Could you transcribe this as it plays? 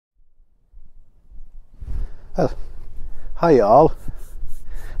Well, hi all,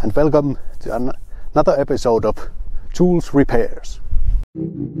 and welcome to another episode of Jules Repairs.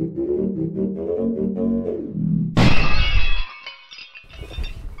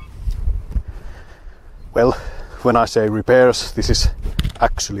 Well, when I say repairs, this is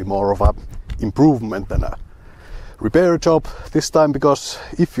actually more of an improvement than a repair job this time, because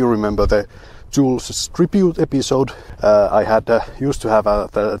if you remember the Jules tribute episode, I had used to have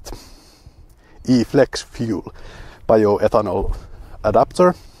that E-Flex fuel bioethanol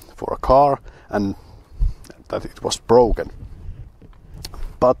adapter for a car, and that it was broken.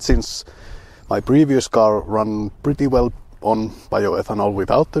 But since my previous car ran pretty well on bioethanol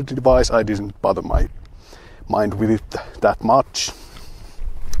without the device, I didn't bother my mind with it that much.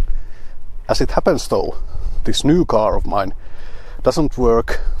 As it happens though, this new car of mine doesn't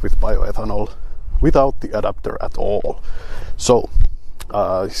work with bioethanol without the adapter at all. So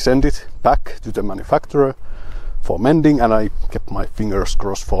I sent it back to the manufacturer for mending, and I kept my fingers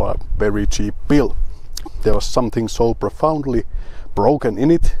crossed for a very cheap bill. There was something so profoundly broken in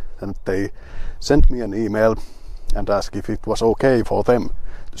it, and they sent me an email and asked if it was okay for them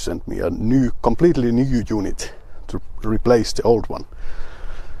to send me a completely new unit to replace the old one.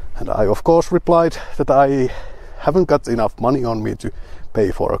 And I of course replied that I haven't got enough money on me to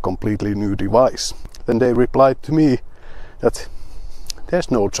pay for a completely new device. Then they replied to me that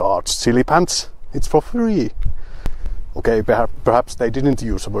there's no charge, silly pants, it's for free. Okay, perhaps they didn't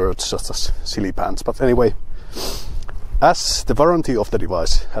use words such as silly pants, but anyway, as the warranty of the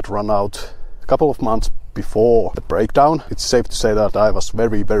device had run out a couple of months before the breakdown, it's safe to say that I was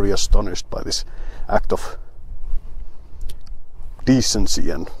very, very astonished by this act of decency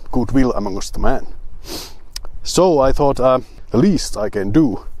and goodwill amongst the men. So I thought the least I can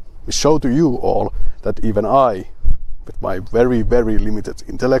do is show to you all that even I, with my very, very limited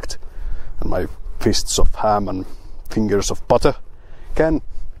intellect and my fists of ham and fingers of butter, can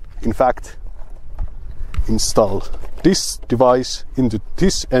in fact install this device into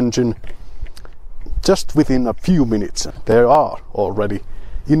this engine just within a few minutes. There are already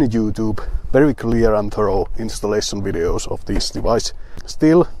in YouTube very clear and thorough installation videos of this device.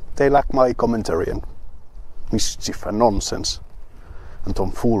 Still, they lack my commentary and mischief and nonsense and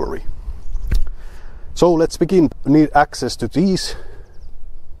tomfoolery. So let's begin. We need access to these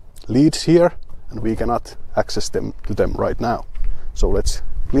leads here, and we cannot access them right now. So let's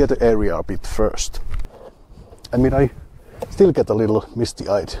clear the area a bit first. I mean, I still get a little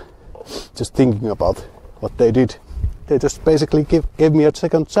misty-eyed just thinking about what they did. They just basically gave me a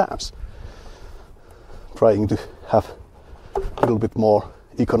second chance, trying to have a little bit more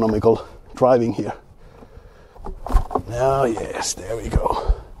economical driving here. Oh yes, there we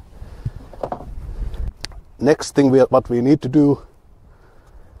go. Next thing what we need to do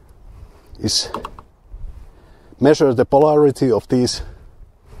is measure the polarity of these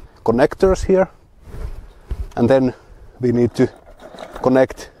connectors here, and then we need to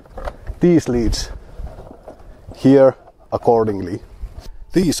connect these leads here accordingly.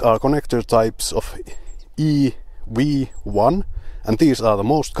 These are connector types of EV1, and these are the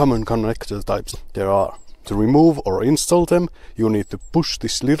most common connector types there are. To remove or install them, you need to push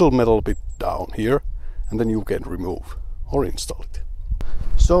this little metal bit down here, and then you can remove or install it.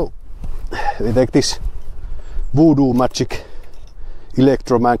 So we take this voodoo magic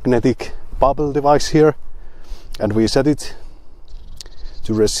electromagnetic bubble device here, and we set it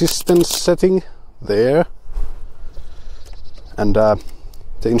to resistance setting there. And the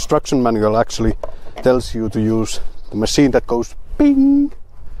instruction manual actually tells you to use the machine that goes ping,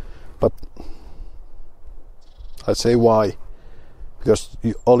 but I say why, because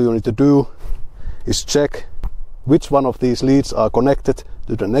all you need to do is check which one of these leads are connected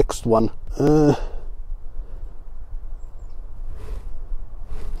to the next one.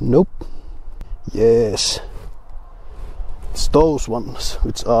 Nope. Yes, it's those ones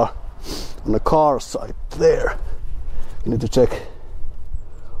which are on the car side there. You need to check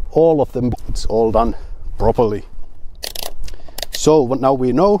all of them. It's all done properly. So now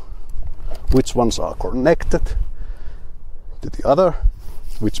we know which ones are connected to the other,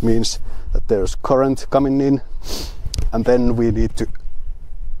 which means that there's current coming in, and then we need to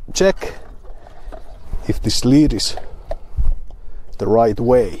check if this lead is the right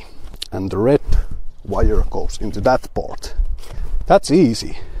way, and the red wire goes into that port. That's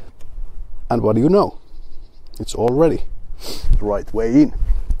easy, and what do you know? It's already the right way in.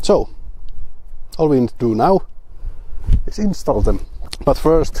 So all we need to do now is install them. But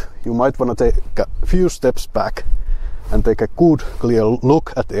first you might want to take a few steps back and take a good clear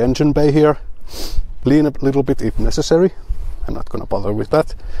look at the engine bay here. Clean a little bit if necessary. I'm not gonna bother with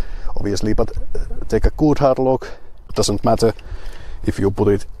that. obviously, but take a good hard look. It doesn't matter if you put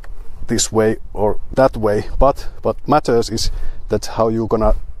it this way or that way, but what matters is that how you're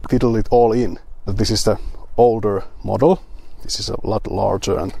gonna fiddle it all in. This is the older model. This is a lot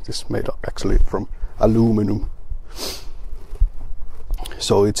larger, and this is made actually from aluminum.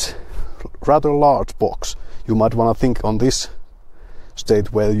 So it's rather large box. You might want to think on this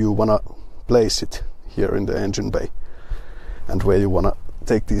state where you want to place it here in the engine bay, and where you want to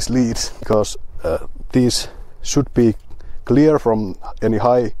take these leads, because these should be clear from any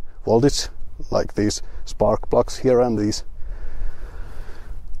high voltage, like these spark plugs here and these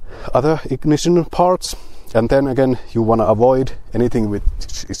other ignition parts. And then again, you want to avoid anything which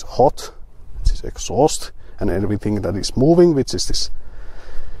is hot, which is exhaust, and everything that is moving, which is this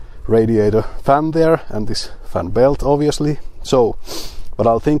radiator fan there and this fan belt, obviously. So what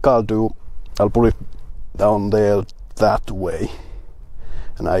I'll do, I'll put it down there that way,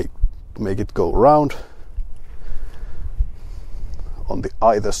 and I make it go around on the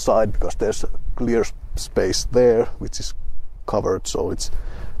either side, because there's a clear space there which is covered. So it's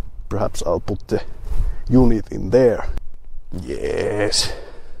perhaps I'll put the unit in there. Yes,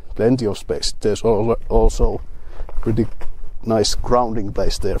 plenty of space. There's also pretty nice grounding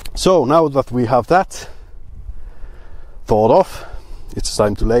place there. So now that we have that thought of, it's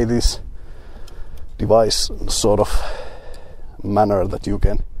time to lay this device sort of manner that you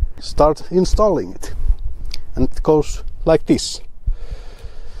can start installing it. And it goes like this.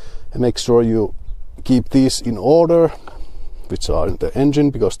 And make sure you keep these in order, which are in the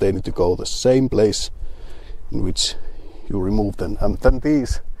engine, because they need to go the same place in which you remove them. And then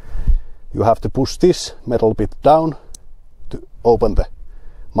these, you have to push this metal bit down to open the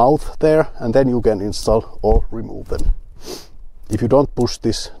mouth there, and then you can install or remove them. If you don't push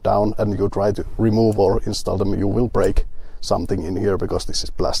this down and you try to remove or install them, you will break something in here, because this is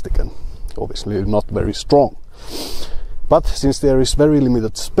plastic and obviously not very strong. But since there is very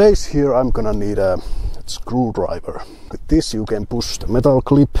limited space here, I'm gonna need a screwdriver. With this you can push the metal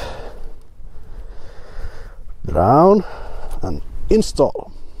clip down and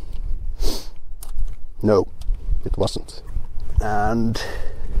install. No, it wasn't. And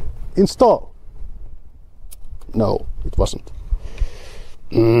install. No, it wasn't.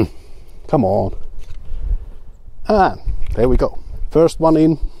 Come on. And there we go. First one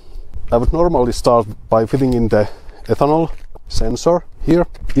in. I would normally start by fitting in the ethanol sensor here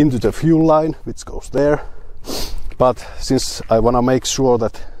into the fuel line, which goes there. But since I want to make sure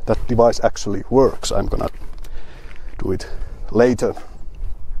that that device actually works, I'm gonna do it later.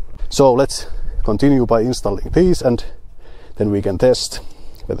 So let's continue by installing these, and then we can test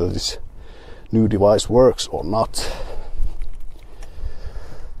whether this new device works or not.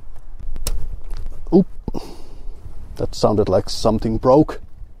 Oop, that sounded like something broke.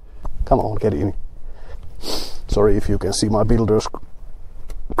 Come on, get in. Sorry if you can see my builder's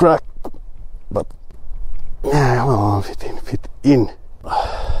crack, but oh, fit in.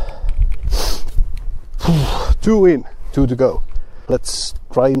 2 in, 2 to go. Let's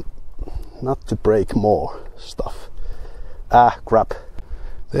try not to break more stuff. Ah, crap.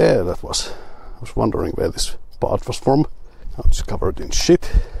 There, that was. I was wondering where this part was from. Now it's covered in shit.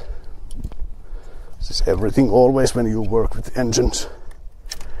 This is everything always when you work with engines,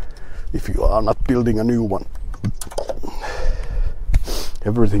 if you are not building a new one.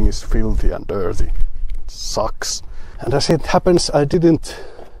 Everything is filthy and dirty. It sucks. And as it happens, I didn't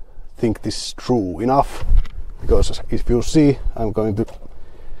think this through enough, because if you see, I'm going to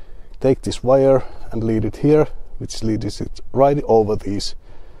take this wire and lead it here, which leads it right over these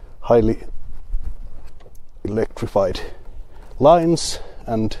highly electrified lines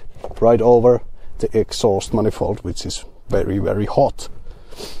and right over the exhaust manifold, which is very, very hot.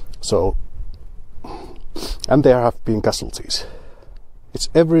 So, and there have been casualties. It's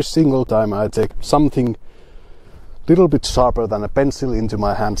every single time I take something little bit sharper than a pencil into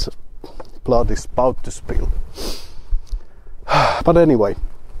my hands, blood is about to spill. But anyway,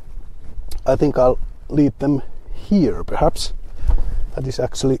 I think I'll lead them here, perhaps. That is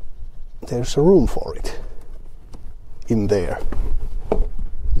actually, there's a room for it in there,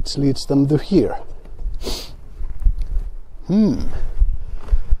 which leads them to here.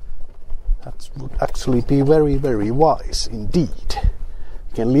 That would actually be very, very wise indeed.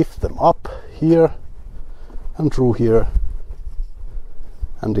 You can lift them up here and through here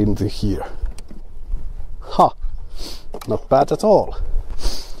and into here. Ha! Not bad at all.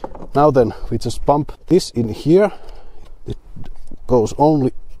 Now then, we just pump this in here. It goes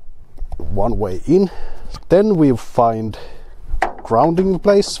only one way in. Then we find grounding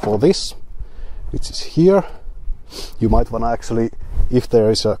place for this, which is here. You might want to actually if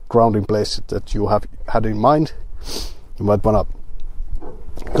there is a grounding place that you have had in mind, you might want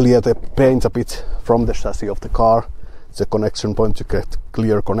to clear the paint a bit from the chassis of the car. It's a connection point to get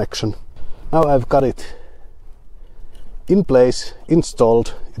clear connection. Now I've got it in place,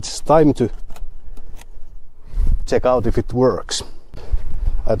 installed. It's time to check out if it works.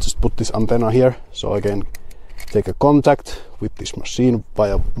 I just put this antenna here so I can take a contact with this machine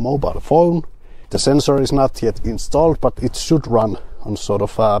via mobile phone. The sensor is not yet installed, but it should run on sort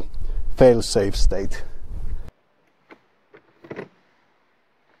of a fail-safe state.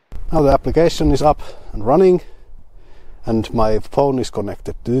 Now the application is up and running, and my phone is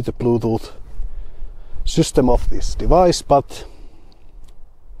connected to the Bluetooth system of this device, but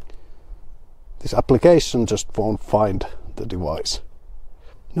this application just won't find the device.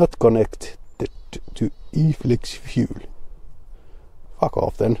 Not connected to eFlex fuel. Fuck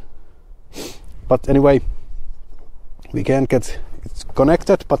off then. But anyway, we can get it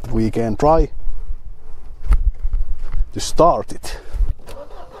connected, but we can try to start it.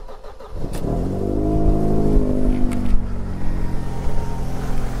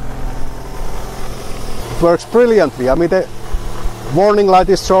 It works brilliantly. I mean, the warning light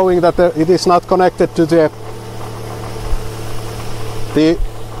is showing that it is not connected to the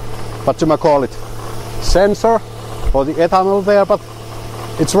what do you call it, sensor for the ethanol there, but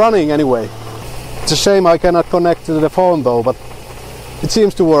it's running anyway. It's a shame I cannot connect to the phone though, but it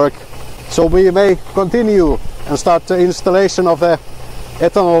seems to work. So we may continue and start the installation of the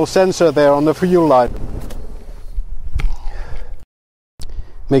ethanol sensor there on the fuel line.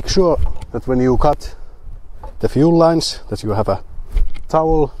 Make sure that when you cut the fuel lines that you have a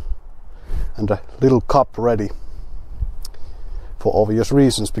towel and a little cup ready, for obvious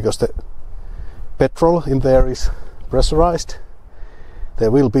reasons, because the petrol in there is pressurized. There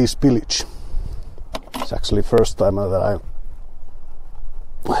will be spillage. It's actually first time that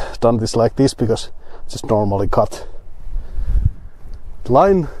I've done this like this, because I just normally cut the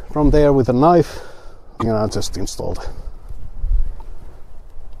line from there with a knife, and I just installed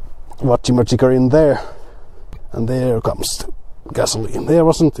whatchamajigger in there, and there comes the gasoline. There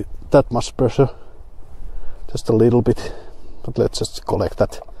wasn't that much pressure, just a little bit, but let's just collect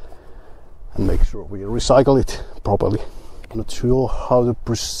that and make sure we recycle it properly. I'm not sure how to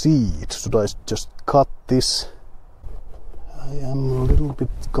proceed. Should I just cut this? I am a little bit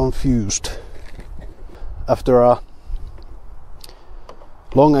confused. After a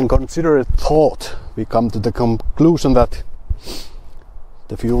long and considerate thought, we come to the conclusion that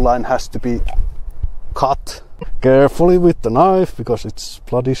the fuel line has to be cut carefully with the knife, because it's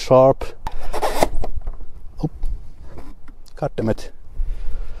bloody sharp. Oh, god damn it.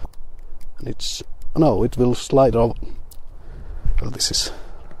 And it will slide off. Well, this is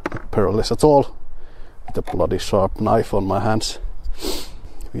not perilous at all. With a bloody sharp knife on my hands.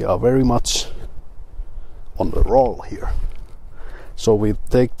 We are very much on the roll here. So we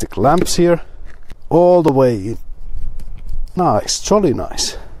take the clamps here all the way in. Nice, jolly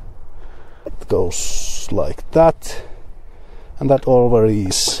nice. It goes like that, and that already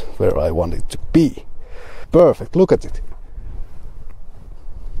is where I want it to be. Perfect, look at it.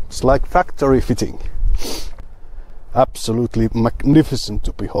 It's like factory fitting. Absolutely magnificent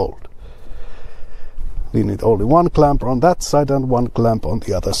to behold. We need only one clamp on that side and one clamp on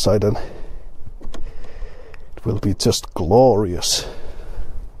the other side, and it will be just glorious.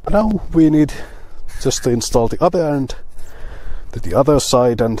 Now we need just to install the other end to the other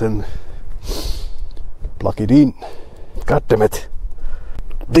side and then plug it in. God damn it.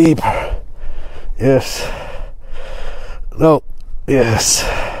 Deeper. Yes. No. Yes.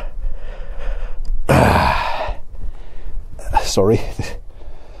 Sorry.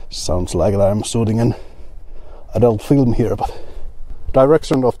 Sounds like I'm shooting an adult film here, but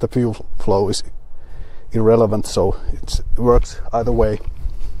direction of the fuel flow is irrelevant, so it works either way.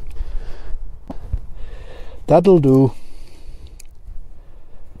 That'll do.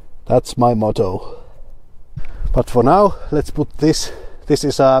 That's my motto. But for now, let's put this. This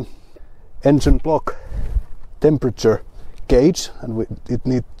is a engine block temperature gauge, and it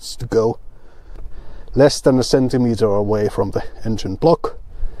needs to go less than a centimeter away from the engine block.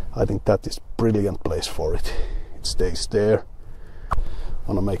 I think that is brilliant place for it. It stays there. I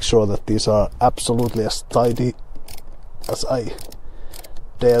want to make sure that these are absolutely as tidy as I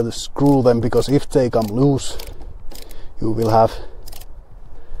dare to screw them, because if they come loose, you will have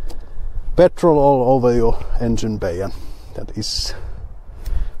petrol all over your engine bay, and that is,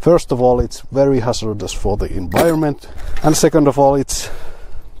 first of all, it's very hazardous for the environment, and second of all, it's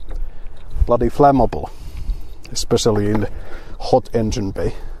bloody flammable, especially in the hot engine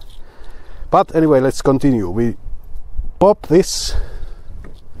bay. But anyway, let's continue. We pop this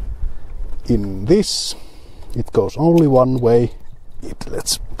in this. It goes only one way.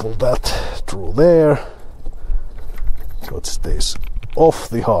 Let's pull that through there so it stays off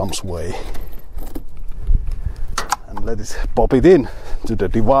the harm's way. And let it pop it in to the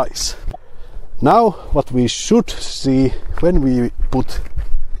device. Now what we should see when we put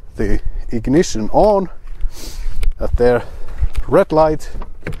the ignition on, that their red light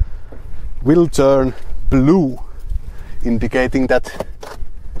will turn blue, indicating that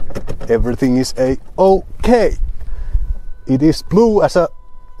everything is okay. It is blue as a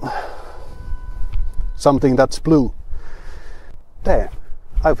something that's blue. Damn,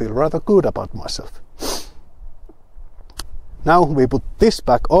 I feel rather good about myself. Now we put this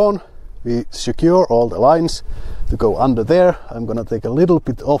back on. We secure all the lines to go under there. I'm gonna take a little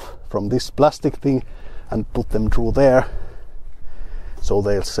bit off from this plastic thing and put them through there so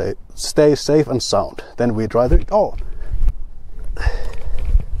they'll stay safe and sound. Then we drive it on.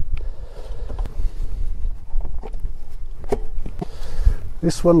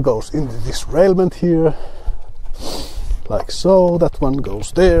 This one goes into this railment here, like so. That one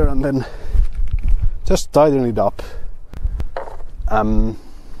goes there, and then just tighten it up.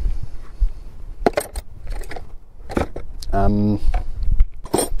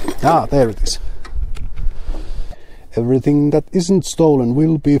 There it is. Everything that isn't stolen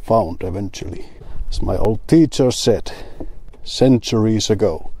will be found eventually, as my old teacher said centuries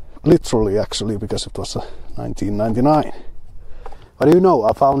ago. Literally, actually, because it was 1999. But you know,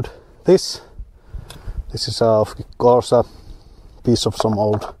 I found this. This is of course a piece of some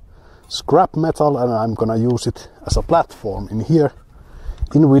old scrap metal, and I'm gonna use it as a platform in here,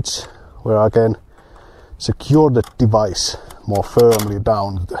 where I can secure the device more firmly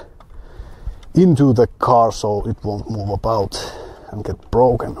down into the car so it won't move about and get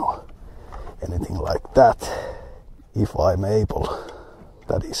broken or anything like that, if I'm able,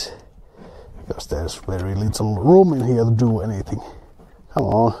 that is, because there's very little room in here to do anything. Come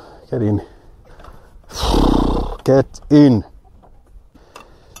on, get in. Get in.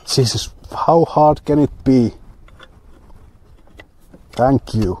 Jesus, how hard can it be?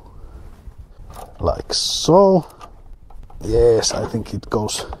 Thank you. Like so. Yes, I think it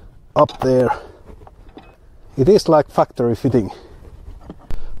goes up there. It is like factory fitting.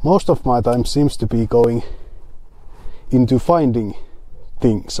 Most of my time seems to be going into finding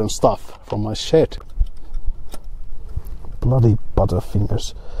things and stuff from my shed. Bloody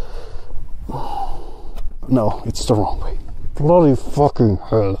butterfingers. No, it's the wrong way. Bloody fucking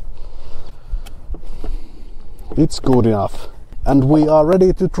hell. It's good enough. And we are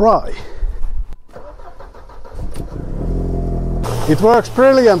ready to try. It works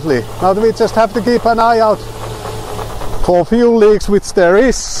brilliantly. Now we just have to keep an eye out for fuel leaks, which there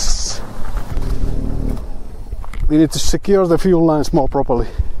is. We need to secure the fuel lines more properly.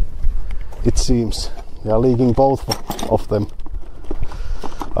 It seems. They are leaking both of them.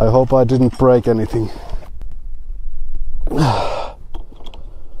 I hope I didn't break anything.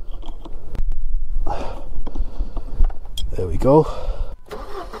 There we go.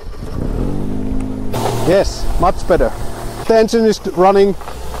 Yes, much better. The engine is running.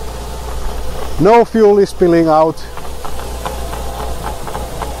 No fuel is spilling out.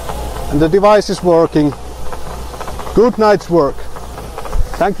 And the device is working. Good night's work.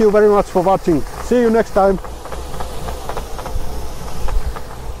 Thank you very much for watching. See you next time.